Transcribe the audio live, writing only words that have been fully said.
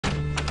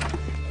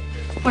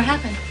What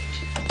happened?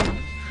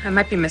 I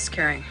might be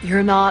miscarrying.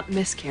 You're not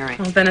miscarrying.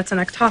 Well, then it's an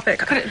ectopic.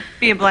 Could it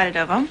be a blighted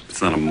ovum?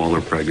 It's not a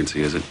molar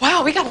pregnancy, is it?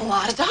 Wow, we got a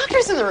lot of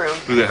doctors in the room.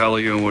 Who the hell are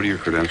you and what are your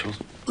credentials?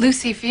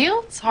 Lucy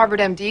Fields,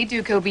 Harvard MD,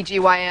 Duke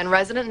OBGYN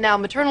resident, now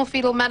maternal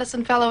fetal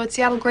medicine fellow at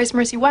Seattle Grace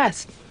Mercy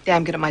West.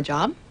 Damn good at my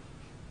job.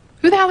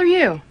 Who the hell are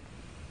you?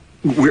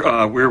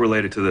 We're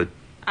related to the...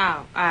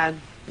 Oh, at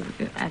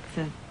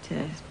the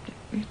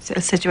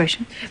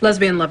situation.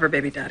 Lesbian lover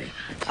baby daddy.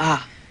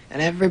 Ah,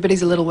 and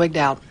everybody's a little wigged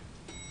out.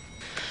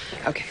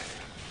 Okay.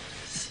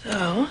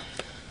 So...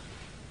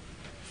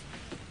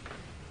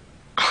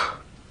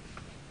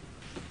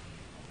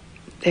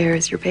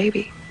 There's your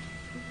baby.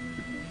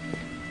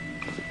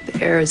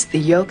 There's the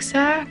yolk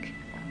sac.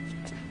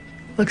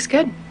 Looks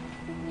good.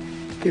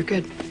 You're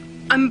good.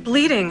 I'm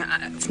bleeding.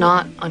 It's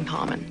not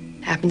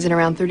uncommon. Happens in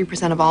around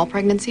 30% of all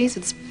pregnancies.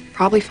 It's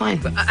probably fine.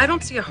 I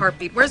don't see a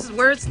heartbeat. Where's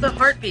the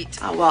heartbeat?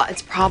 Well,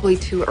 it's probably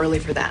too early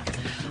for that.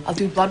 I'll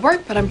do blood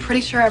work, but I'm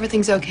pretty sure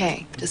everything's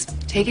okay.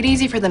 Just take it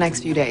easy for the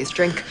next few days.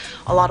 Drink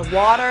a lot of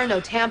water,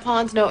 no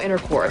tampons, no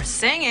intercourse.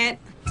 Sing it.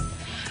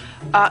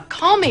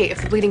 Call me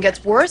if the bleeding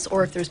gets worse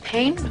or if there's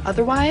pain.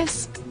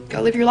 Otherwise,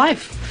 go live your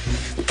life.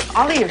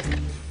 I'll leave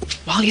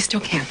while you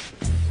still can.